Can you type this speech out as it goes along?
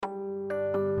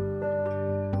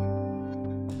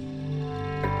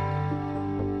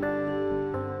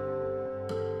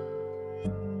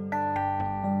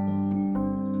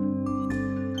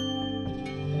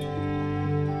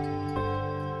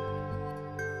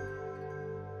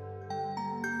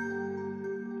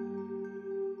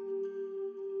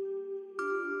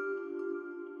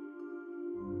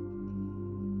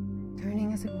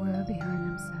as it were,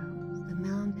 behind themselves. The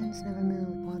mountains never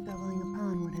moved while doubling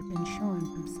upon what had been shorn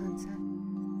from sunset.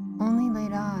 Only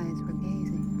late eyes were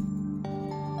gazing.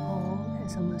 Cold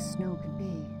as almost snow could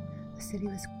be, the city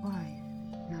was quiet,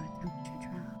 not a temperature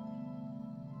drop.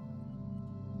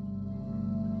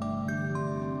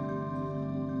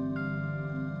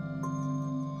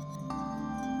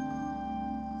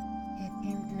 It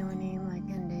came to know a name like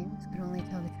endings, could only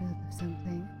tell the truth of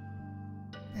something.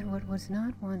 That what was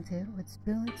not wanted would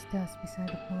spill its dust beside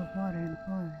the pool of water in the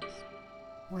forest.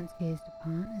 Once gazed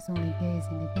upon as only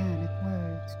gazing again if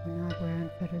words were not where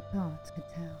unfettered thoughts could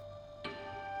tell.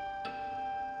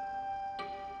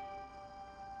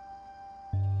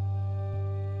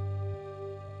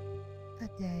 A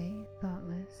day,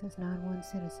 thoughtless as not one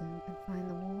citizen could find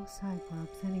the wool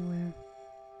cyclops anywhere.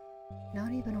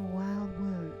 Not even a wild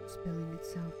word spilling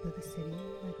itself through the city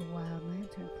like a wild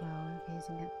lantern flower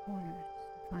gazing at corners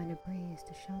to find a breeze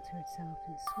to shelter itself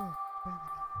in swift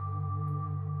brevity.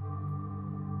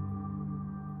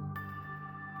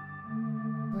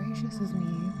 Gracious as an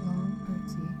Eve, long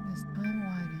curtsied as time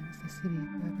widens the city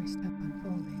for every step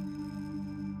unfolding.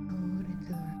 Ode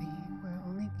into the ravine where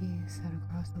only geese sat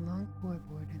across the long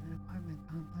floorboard in an apartment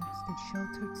complex did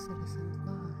sheltered citizens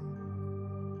lie.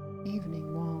 Evening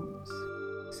walls,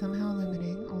 somehow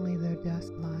limiting only their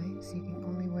dusk light, seeking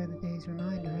only where the day's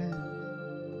reminder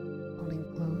ends, holding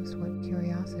close what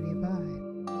curiosity abides.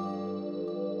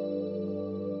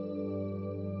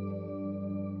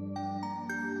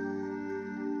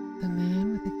 The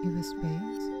man with the cubist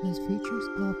space, whose features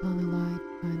call upon the light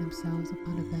to find themselves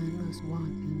upon a bend most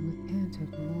wanton with canter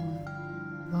for more.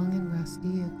 Long and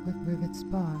rusty, a quick rivet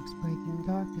sparks, breaking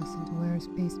darkness into where his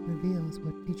face reveals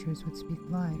what features would speak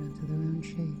light unto their own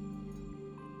shape.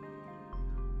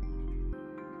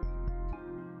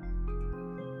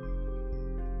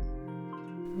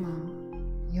 Ma,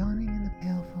 yawning in the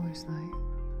pale forest light,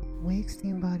 wakes the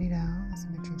embodied owl as a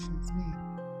magician's name.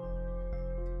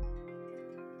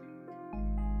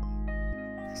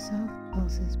 The soft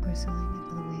pulses bristling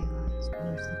into the wavelines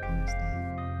towards the forest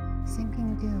end,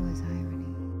 sinking dew as irony.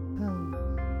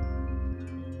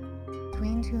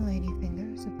 Between two lady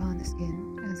fingers upon the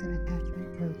skin, as an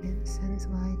attachment broken, sends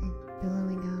lighting,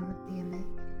 billowing out of the image,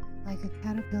 like a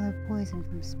caterpillar poisoned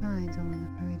from spines along a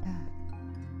furry back,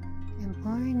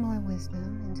 imploring more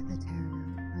wisdom into the terror,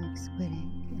 like squid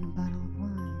ink in a bottle of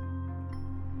wine.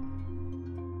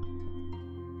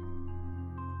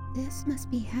 This must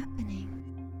be happening.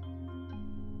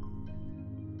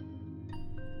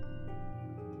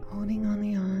 Holding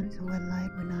only on to what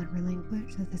light would not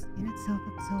relinquish, that the skin itself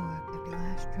absorbed every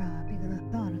last drop, even the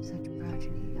thought of such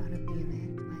progeny out of the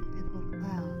image, like pimpled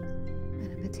clouds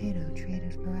and a potato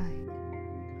treated for right.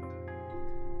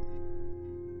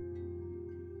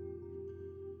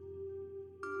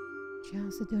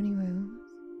 Chalcedony rose,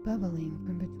 bubbling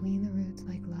from between the roots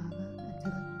like lava,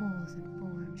 until it pulls and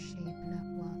forms shape enough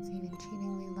walls even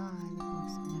cheatingly lie the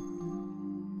force of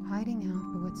Neptune, hiding out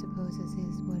for what supposes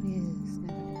is what is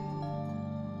never to be.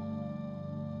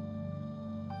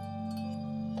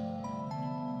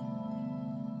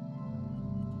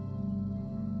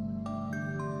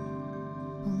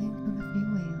 Pulling from a few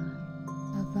waylines,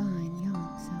 a vine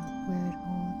yawns out where it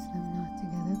holds them not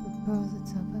together but curls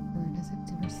itself upward as if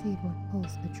to recede what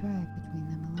pulls the drag between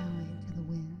them, allowing to the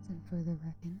winds and further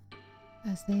reckon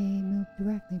as they move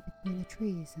directly between the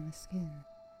trees and the skin.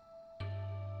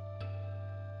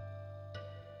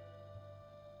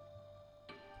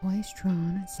 Twice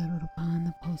drawn and settled upon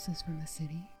the pulses from the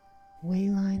city, way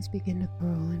lines begin to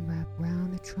curl and wrap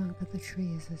round the trunk of the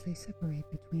trees as they separate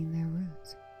between their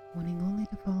roots, wanting only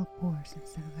to follow course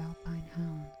instead of alpine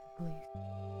hounds of glee.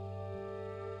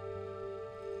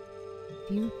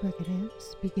 Few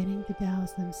fricatives beginning to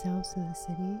douse themselves to the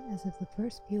city as if the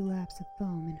first few laps of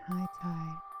foam in high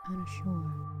tide on a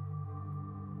shore,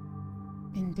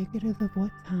 indicative of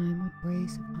what time would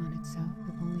brace upon itself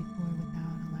if only for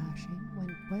without a lashing, when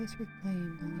twice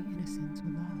reclaimed only innocence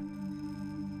would lie.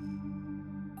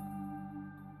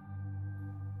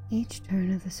 Each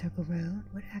turn of the circle road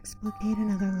would explicate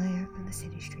another layer from the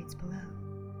city streets below,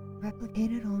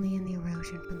 replicated only in the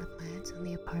erosion from the plants on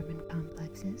the apartment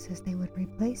complexes as they would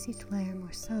replace each layer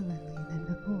more sullenly than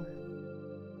before.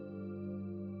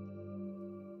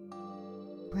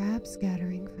 Crabs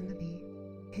scattering from the beach,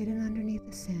 hidden underneath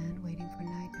the sand waiting for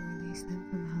night to release them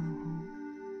from hollow holes.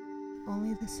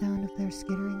 Only the sound of their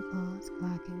skittering claws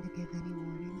clacking to give any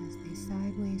warning as they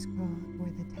sideways crawl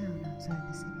toward the town outside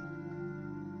the city.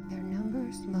 Their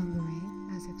numbers lumbering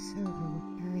as if silver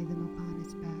would carry them upon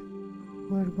its back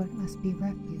toward what must be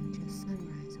refuge as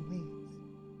sunrise awaits,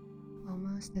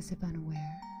 almost as if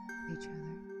unaware of each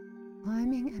other,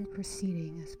 climbing and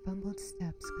proceeding as bumbled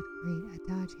steps could create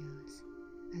adagios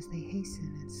as they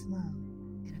hasten and slow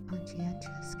in a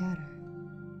conscientious scatter.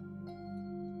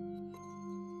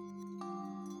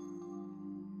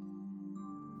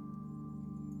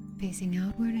 Facing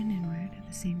outward and inward at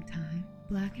the same time,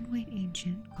 black and white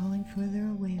ancient calling further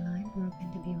away line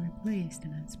broken to be replaced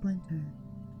and unsplintered.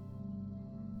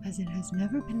 As it has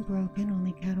never been broken,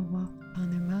 only cattle walked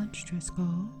upon their monstrous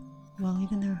gall, while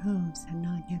even their hooves had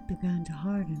not yet begun to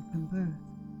harden from birth.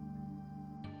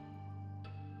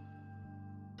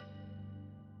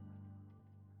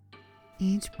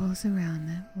 Each pulse around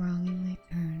them wrongingly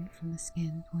turned from the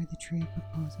skin toward the tree of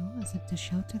proposal as if to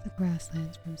shelter the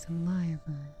grasslands from some lyre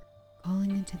bird, calling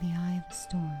into the eye of a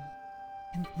storm,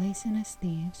 complacent as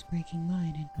thieves breaking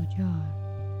light into a jar.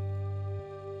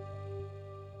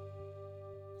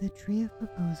 The tree of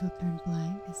proposal turned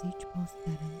blank as each pulse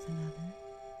deadens another,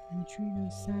 and the tree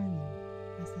grows silent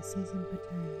as the season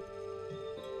returned.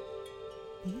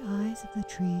 The eyes of the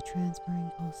tree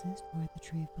transferring pulses toward the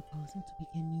tree of proposal to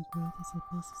begin new growth as the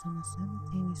pulses almost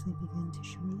simultaneously begin to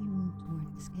surely move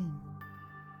toward the skin,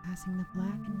 passing the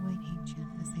black and white ancient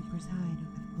as they preside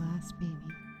over the glass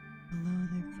baby below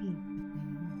their feet between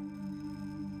them.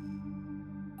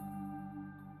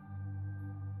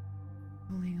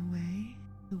 Pulling away,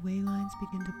 the way lines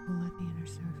begin to pull at the inner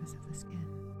surface of the skin,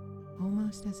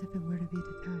 almost as if it were to be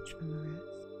detached from the rest.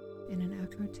 In an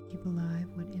effort to keep alive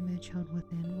what image held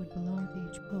within would belong to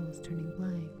each pulse turning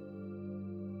blank.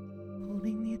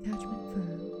 Holding the attachment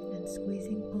firm and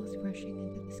squeezing pulse rushing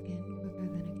into the skin quicker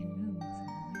than it can move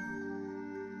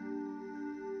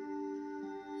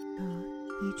through the wind.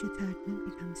 Each attachment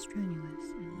becomes strenuous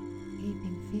and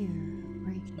gaping fear of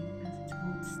breaking as it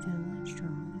holds still and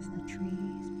strong as the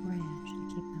trees branch to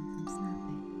keep them from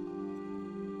snapping.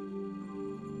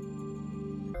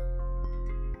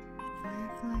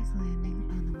 Fireflies landing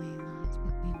upon the way lines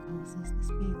between pulses to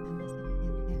speed them as they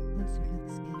begin to get closer to the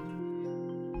skin.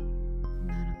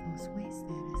 Not a pulse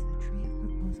wasted as the tree of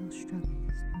proposal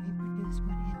struggles to reproduce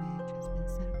what image has been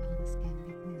set upon the skin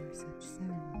before such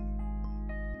ceremony.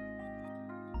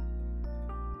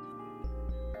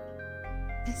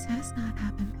 This has not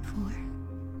happened before,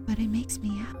 but it makes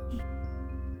me happy.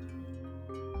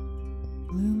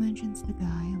 Blue mentions the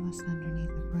guy almost underneath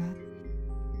her breath.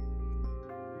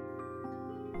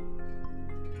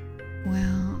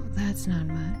 Well, that's not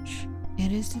much.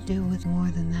 It is to do with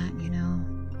more than that, you know.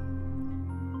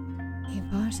 He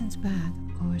parsons back,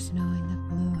 of course, knowing that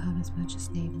Blue had as much a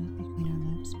statement between her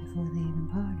lips before they even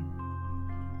parted.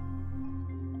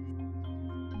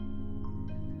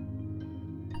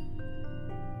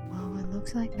 While what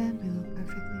looks like bamboo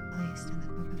perfectly placed in the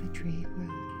crook of a tree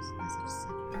grows, as if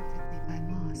set perfectly by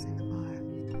moss in the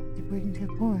bark, to bring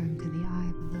decorum to the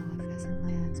eye below, a pheasant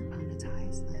lands upon its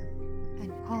highest limb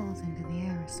and calls into the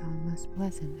air a song most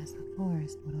pleasant as the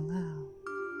forest would allow.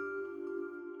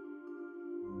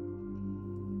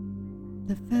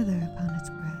 The feather upon its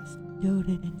crest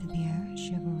doted into the air as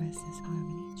chivalrous as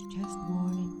harmony, its chest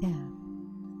worn and damp,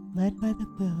 led by the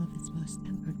quill of its most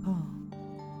tempered call.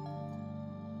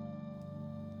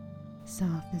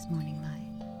 Soft as morning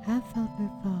light,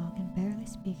 half-filtered fog and barely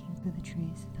speaking through the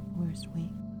trees of the forest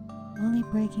wake, only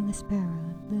breaking the sparrow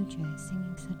and blue jay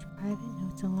singing such private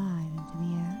notes alive into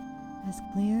the air as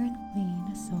clear and clean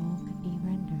a soul could be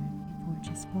rendered before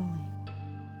just falling.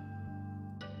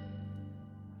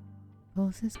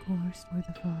 Pulses coursed toward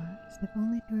the far, as if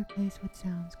only to replace what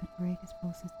sounds could break his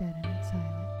pulses deadened and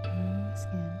silent, ruining the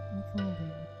skin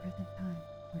unfolding with present time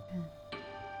to portend.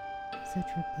 Such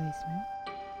replacement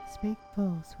spake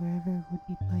false wherever it would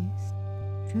be placed,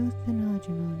 truth and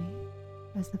hegemony,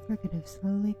 as the fricative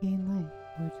slowly gained length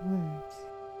towards words.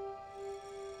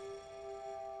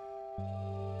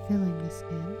 Filling the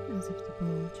skin as if to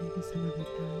bulge into some other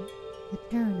time, the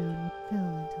pteranode would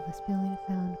fill until the spilling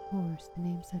found force to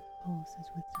name such pulse as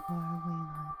with cigar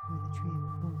wayline for the tree of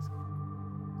proposal.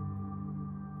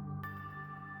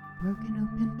 Broken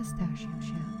open pistachio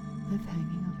shell, left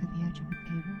hanging over the edge of a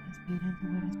table, has beat into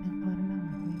what has been thought a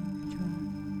melon waiting to try.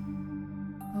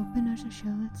 Open as a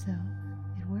shell itself,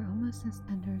 it were almost as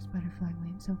tender as butterfly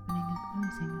wings opening and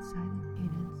closing a silent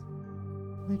cadence,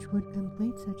 which would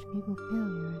complete such feeble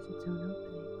failure as its own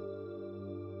opening.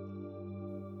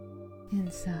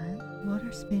 Inside,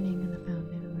 water spinning in the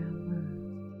fountain around rose,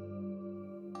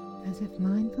 as if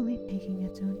mindfully taking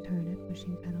its own turn at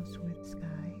pushing petals toward the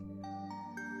sky,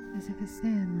 as if a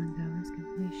sand mandala's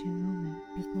completion moment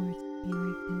before it's to be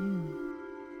raked anew.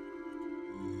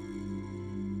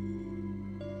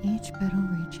 Each petal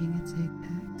reaching its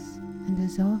apex and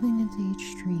dissolving into each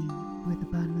stream, toward the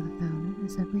bottom of the fountain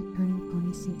as every turning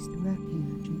pony seeks the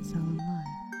refuge in sullen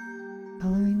light.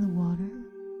 Coloring the water,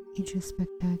 each as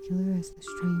spectacular as the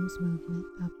stream's movement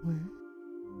upward,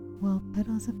 while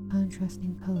petals of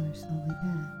contrasting color slowly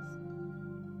dance,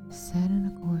 set in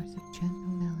a chorus of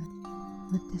gentle melody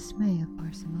with dismay of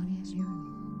parsimonious yearning.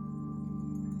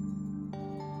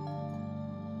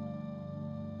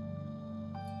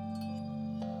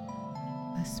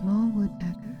 A small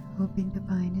woodpecker, hoping to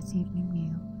find its evening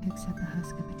meal, picks at the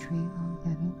husk of a tree long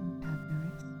deadened and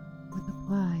papyrus with a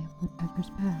fly of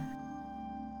woodpecker's path,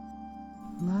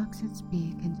 locks its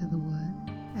beak into the wood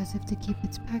as if to keep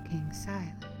its pecking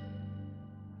silent.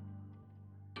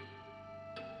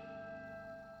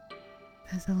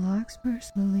 As the larkspur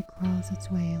slowly crawls its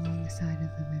way along the side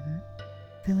of the river,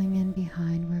 filling in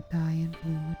behind where Guy and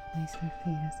Blue would place their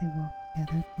feet as they walk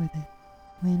together toward the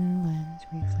Twin Lens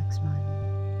Reflex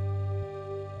Monument.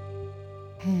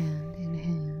 Hand in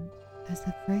hand, as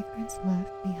the fragrance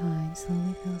left behind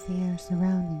slowly fills the air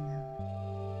surrounding them,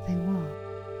 they walk,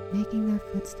 making their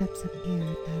footsteps appear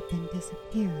to have been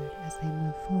disappeared as they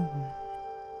move forward.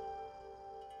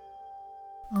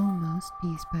 Almost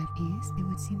piece by piece, they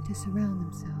would seem to surround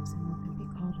themselves in what could be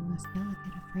called the most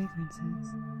delicate of fragrances,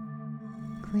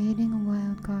 creating a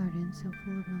wild garden so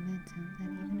full of momentum that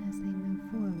even as they move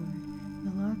forward,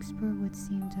 the larkspur would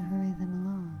seem to hurry them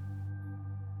along,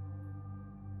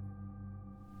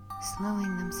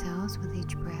 slowing themselves with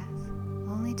each breath,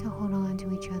 only to hold on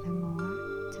to each other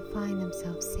more, to find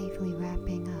themselves safely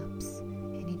wrapping up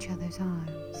in each other's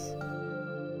arms.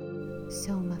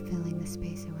 Soma filling the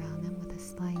space around them with a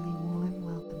slightly warm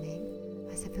welcoming,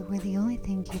 as if it were the only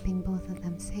thing keeping both of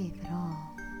them safe at all.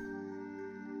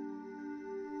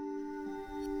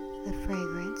 The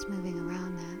fragrance moving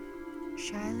around them,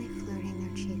 shyly flirting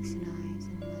their cheeks and eyes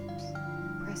and lips,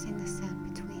 pressing the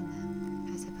scent between them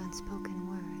as if unspoken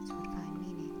words would find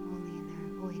meaning only in their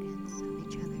avoidance of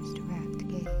each other's direct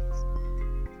gaze.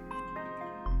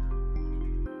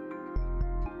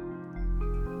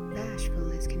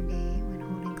 Bashful as can be when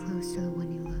holding close to the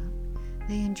one you love,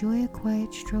 they enjoy a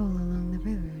quiet stroll along the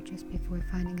river just before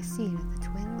finding a seat at the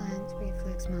Twin Lens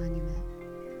Reflex Monument,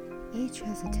 each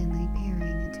hesitantly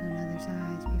peering into another's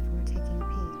eyes before taking a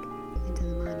peek into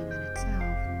the monument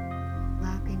itself,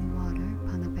 lapping water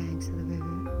upon the banks of the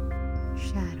river,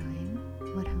 shadowing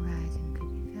what horizon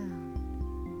could be found.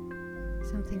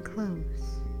 Something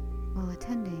close, while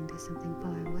attending to something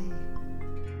far away.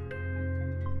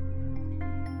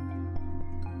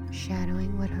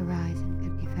 Shadowing what horizon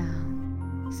could be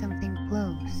found. Something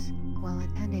close, while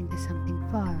attending to something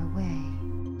far away.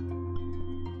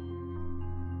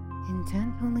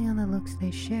 Intent only on the looks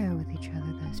they share with each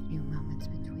other those few moments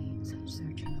between, such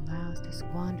searching allows to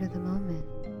squander the moment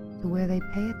to where they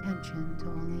pay attention to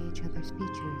only each other's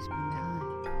features from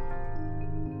behind.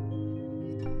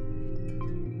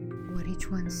 What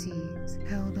each one sees,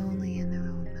 held only in their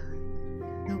own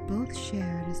mind, though both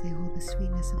shared as they hold the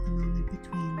sweetness of the moment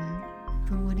between them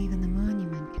from what even the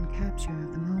monument can capture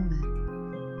of the moment.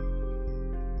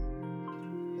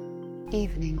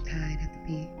 Evening tide at the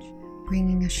beach,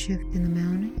 bringing a shift in the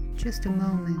mountain just a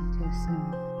moment too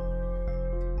soon.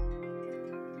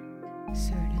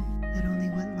 Certain that only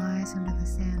what lies under the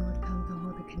sand would come to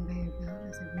hold the conveyor belt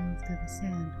as it moved through the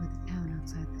sand toward the town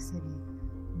outside the city.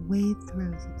 A wave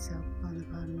throws itself upon the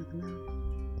bottom of the mountain.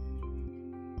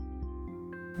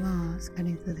 Moss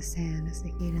cutting through the sand as the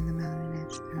heat in the mountain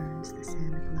edge turns the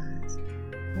sand to glass,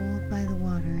 pulled by the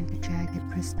water into jagged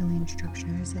crystalline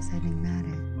structures as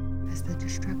enigmatic as the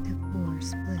destructive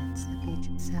force splits the beach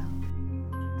itself.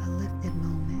 A lifted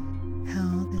moment,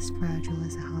 held as fragile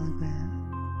as a hologram,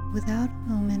 without a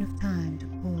moment of time to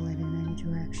pull it in any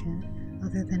direction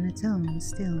other than its own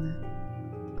stillness.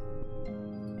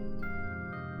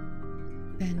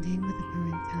 Bending with the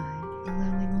current time,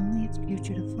 allowing only its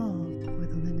future to fall before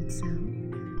the limit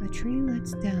sound, a tree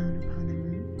lets down upon the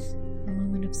roots, a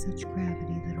moment of such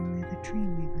gravity that only the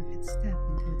dream weaver could step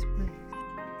into its place.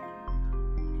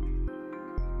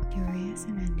 Curious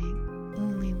and ending,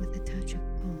 only with a touch of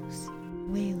pulse,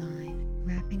 wayline,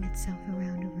 wrapping itself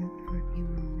around a root for a few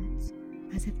moments,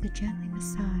 as if to gently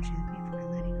massage it before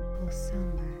letting a pulse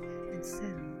somber and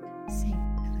settle, sink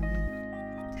to the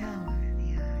root, tower the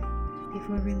eye,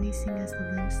 before releasing as the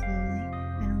limb slowly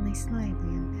and only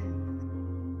slightly unbends,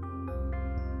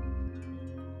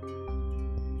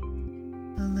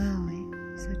 allowing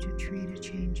such a tree to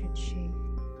change its shape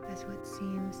as what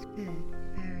seems fit,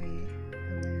 vary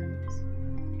the limbs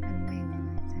and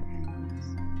waylines and angles,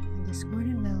 and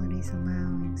discordant melodies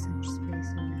allowing such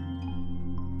space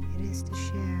around. It is to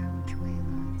share which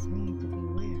waylines need to be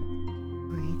where,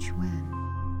 for each when,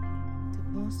 to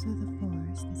pulse through the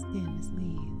forest as dim as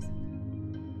leaves.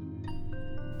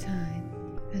 Time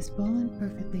has fallen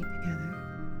perfectly together,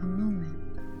 a moment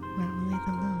where only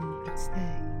the lone could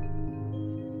stay.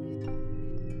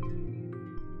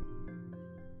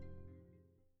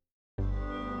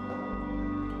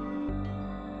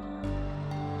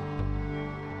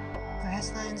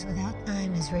 Grasslands Without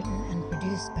Time is written and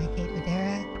produced by Kate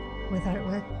Madera, with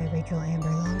artwork by Rachel Amber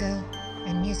Longo,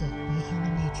 and music by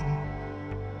Human Nature.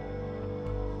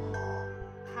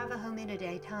 Have a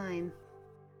Hominidae time.